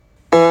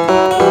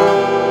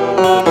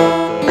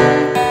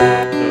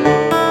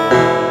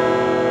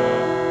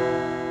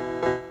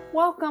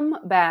Welcome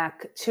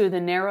back to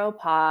the Narrow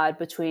Pod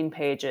Between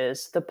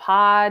Pages, the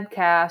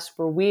podcast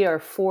where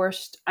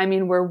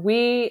where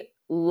we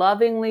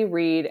lovingly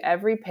read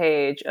every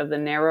page of The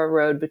Narrow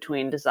Road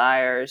Between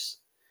Desires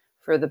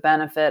for the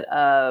benefit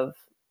of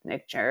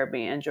Nick,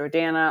 Jeremy, and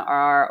Jordana,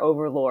 our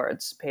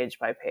overlords, page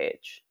by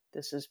page.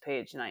 This is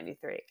page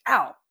 93.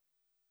 Ow!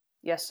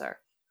 Yes, sir.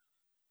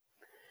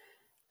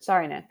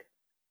 Sorry, Nick.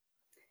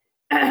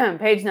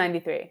 Page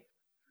 93.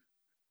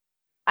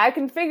 I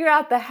can figure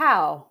out the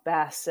how,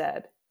 Bass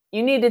said.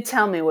 You need to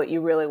tell me what you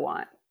really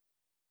want.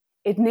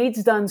 It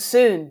needs done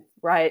soon,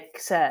 Reich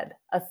said,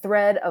 a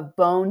thread of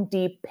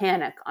bone-deep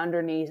panic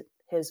underneath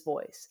his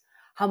voice.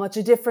 How much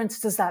a difference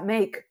does that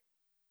make?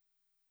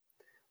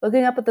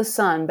 Looking up at the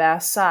sun,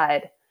 Bass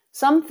sighed.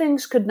 Some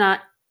things could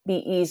not be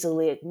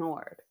easily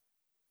ignored.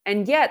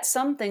 And yet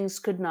some things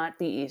could not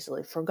be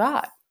easily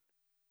forgot.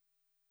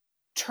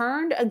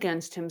 Turned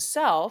against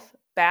himself,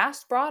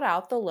 Bass brought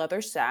out the leather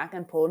sack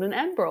and pulled an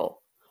enbrel.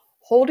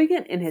 Holding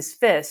it in his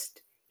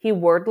fist, he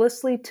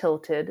wordlessly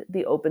tilted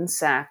the open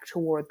sack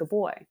toward the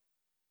boy.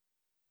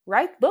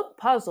 Reich looked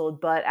puzzled,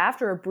 but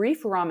after a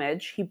brief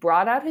rummage, he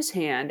brought out his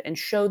hand and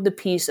showed the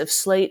piece of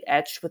slate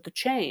etched with the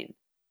chain.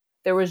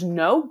 There was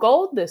no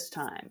gold this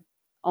time,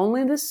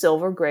 only the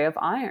silver gray of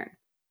iron.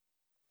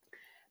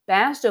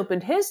 Bast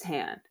opened his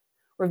hand,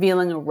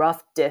 revealing a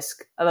rough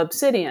disc of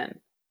obsidian.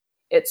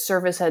 Its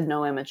surface had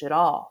no image at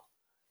all.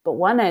 But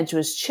one edge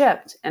was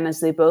chipped, and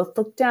as they both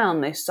looked down,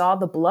 they saw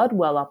the blood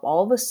well up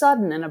all of a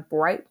sudden in a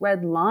bright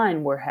red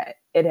line where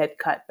it had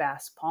cut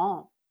Bass'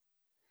 palm.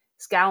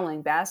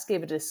 Scowling, Bass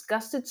gave a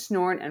disgusted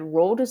snort and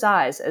rolled his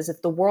eyes as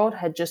if the world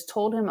had just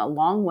told him a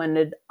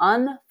long-winded,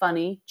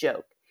 unfunny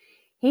joke.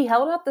 He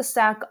held out the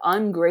sack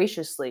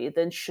ungraciously,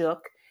 then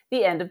shook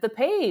the end of the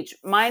page.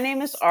 My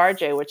name is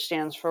RJ, which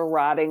stands for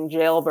Rotting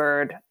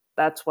Jailbird.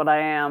 That's what I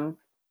am.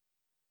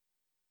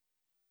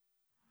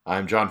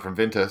 I'm John from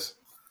Vintus.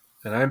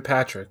 And I'm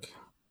Patrick.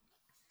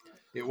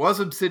 It was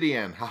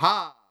obsidian.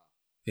 Haha.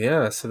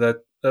 Yeah, so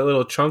that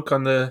little chunk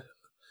on the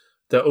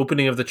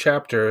opening of the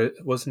chapter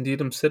was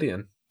indeed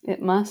obsidian.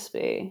 It must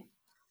be.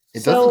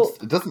 It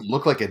doesn't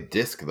look like a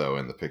disc though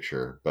in the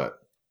picture, but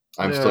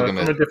I'm still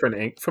gonna from a different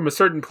angle, from a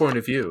certain point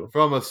of view.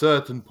 From a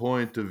certain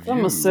point of view.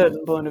 From a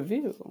certain point of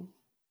view.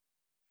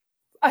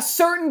 A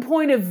certain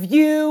point of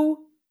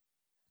view.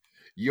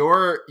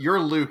 Your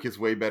Luke is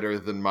way better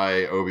than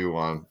my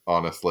Obi-Wan,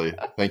 honestly.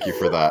 Thank you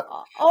for that.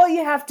 All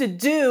you have to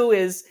do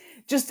is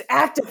just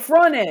act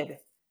affronted.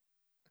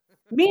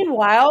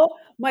 Meanwhile,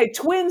 my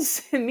twin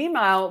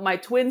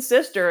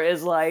sister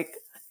is like,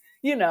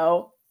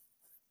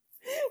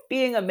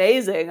 being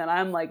amazing, and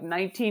I'm like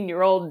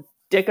 19-year-old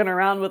dicking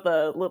around with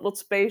a little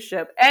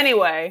spaceship.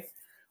 Anyway,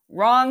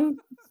 wrong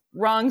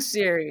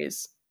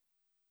series.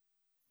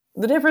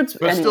 The difference,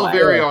 but anyway, still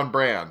very on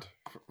brand.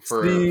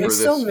 It's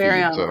still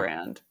very on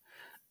brand.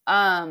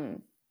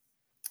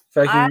 If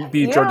I can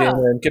be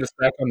Jordana and get us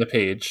back on the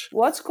page.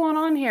 What's going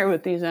on here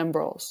with these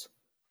embrols?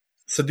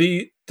 So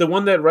the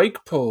one that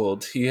Reich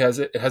pulled,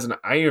 it has an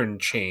iron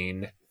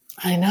chain.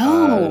 I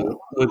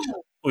know.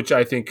 Which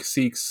I think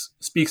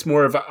speaks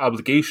more of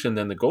obligation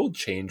than the gold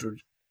chain,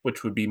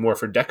 which would be more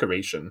for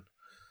decoration.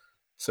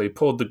 So he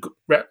pulled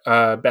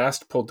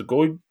Bast pulled the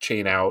gold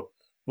chain out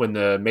when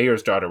the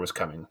mayor's daughter was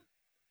coming.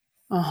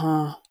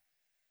 Uh-huh.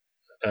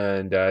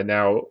 And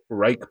now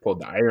Reich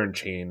pulled the iron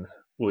chain,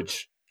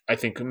 which I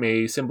think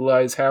may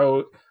symbolize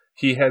how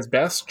he has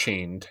Bast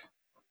chained.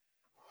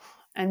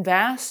 And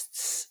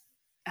Bast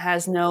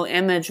has no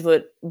image,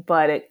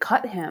 but it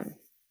cut him.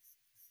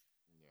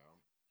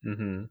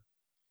 Mm-hmm.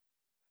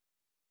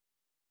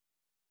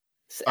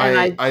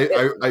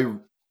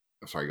 I'm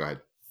sorry, go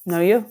ahead. No,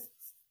 you?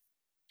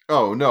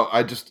 Oh, no,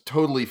 I just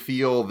totally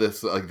feel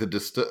this, like the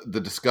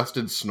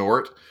disgusted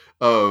snort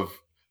of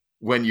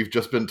when you've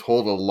just been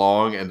told a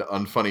long and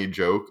unfunny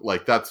joke.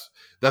 Like that's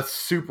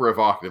super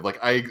evocative. Like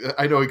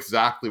I know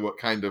exactly what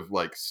kind of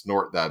like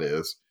snort that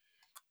is.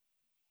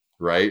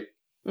 Right?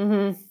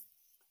 Mm-hmm.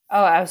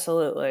 Oh,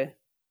 absolutely.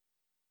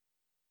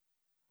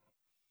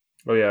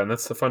 Oh yeah, and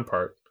that's the fun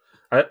part.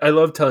 I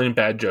love telling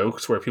bad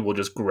jokes where people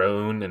just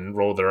groan and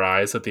roll their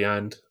eyes at the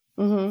end.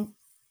 Mm-hmm.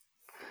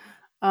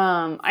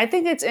 I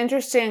think it's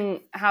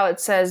interesting how it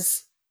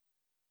says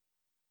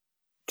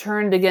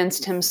turned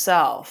against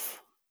himself.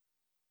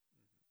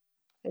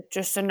 It's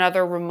just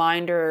another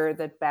reminder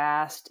that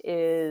Bast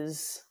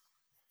is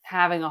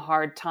having a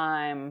hard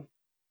time.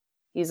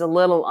 He's a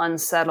little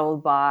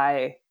unsettled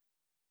by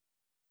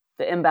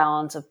the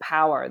imbalance of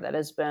power that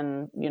has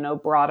been,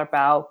 brought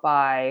about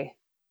by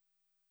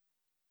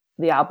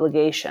the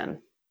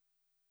obligation,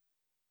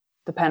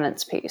 the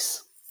penance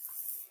piece.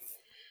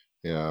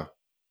 Yeah.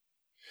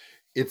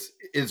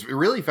 It's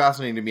really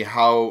fascinating to me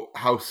how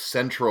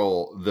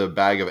central the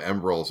bag of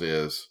emeralds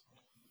is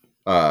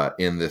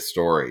in this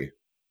story.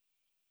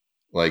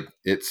 Like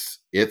it's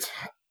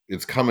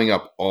coming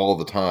up all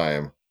the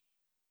time.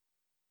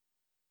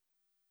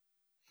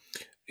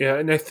 Yeah,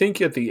 and I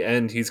think at the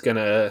end he's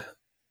gonna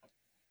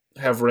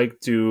have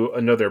Rick do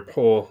another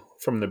pull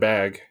from the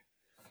bag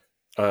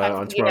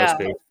on tomorrow's Yeah,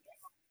 page.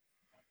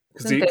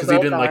 I think they Because he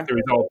both didn't like are. the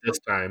result this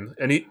time.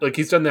 And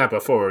he's done that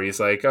before. He's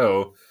like,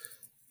 oh,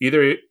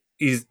 either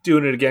he's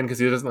doing it again because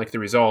he doesn't like the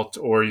result,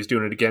 or he's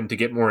doing it again to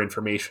get more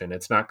information.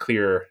 It's not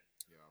clear.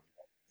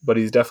 But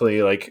he's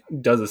definitely like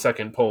does a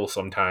second poll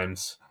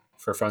sometimes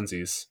for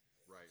funsies.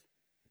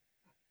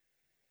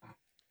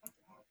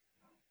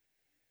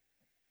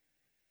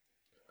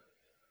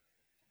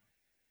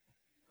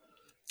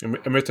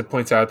 Right. Amrita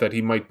points out that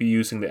he might be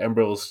using the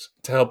Embers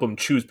to help him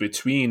choose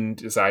between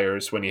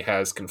desires when he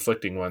has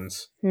conflicting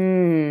ones.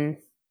 Hmm.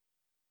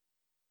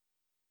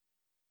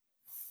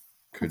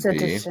 Could That's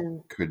be.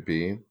 interesting. Could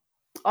be.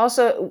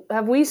 Also,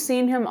 have we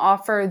seen him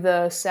offer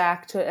the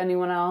sack to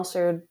anyone else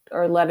or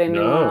let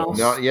anyone else?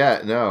 Not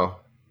yet, no.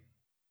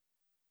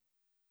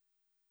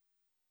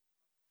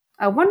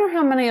 I wonder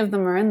how many of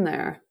them are in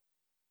there.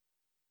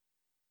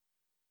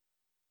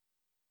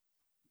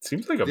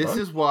 Seems like a This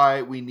bunch. is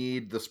why we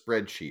need the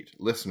spreadsheet.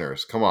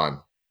 Listeners, come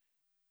on.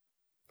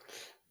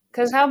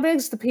 Because how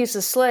big's the piece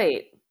of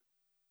slate?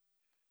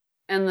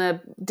 And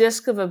the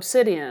disc of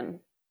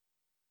obsidian?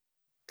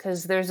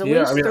 Because there's at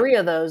least 3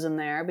 of those in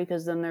there,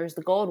 because then there's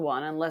the gold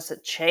one, unless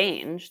it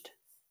changed.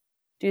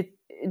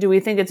 Do we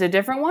think it's a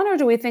different one, or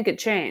do we think it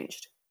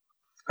changed?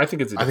 I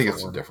think it's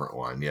a different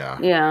one, yeah.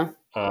 Yeah.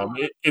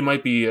 It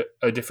might be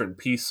a different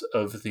piece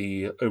of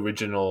the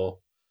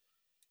original,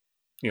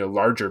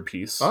 larger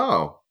piece.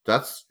 Oh,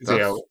 that's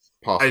possible.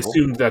 I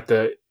assumed that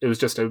it was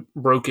just a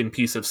broken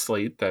piece of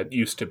slate that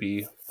used to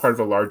be part of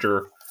a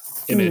larger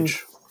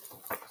image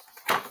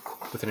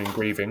with an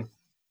engraving.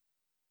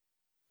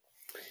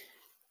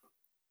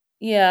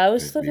 Yeah, I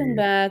was flipping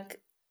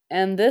back,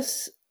 and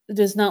this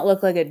does not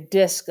look like a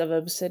disc of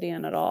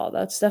obsidian at all.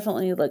 That's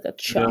definitely like a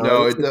chunk.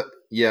 No,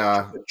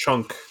 yeah. A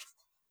chunk.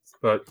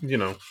 But,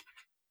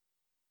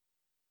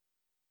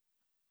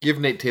 Give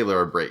Nate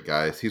Taylor a break,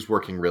 guys. He's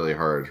working really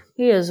hard.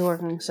 He is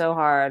working so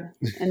hard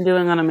and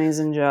doing an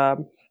amazing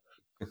job.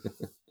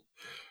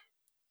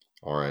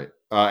 All right.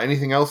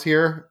 Anything else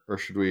here? Or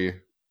should we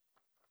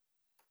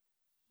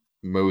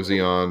mosey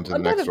on to the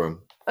next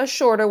one? A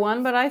shorter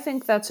one, but I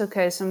think that's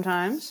okay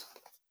sometimes.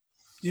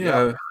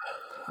 Yeah.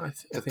 I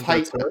a think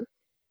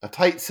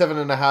tight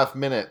 7.5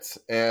 minutes.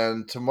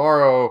 And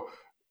tomorrow,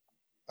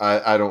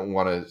 I don't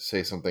want to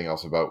say something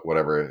else about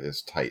whatever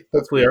is tight.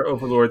 Hopefully our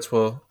overlords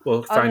will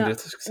find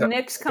it acceptable.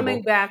 Nick's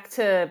coming back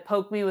to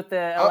poke me with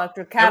the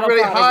electric cattle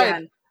prod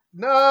again.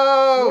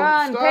 No!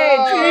 Run, stop!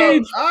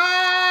 Paige!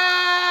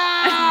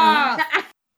 Ah!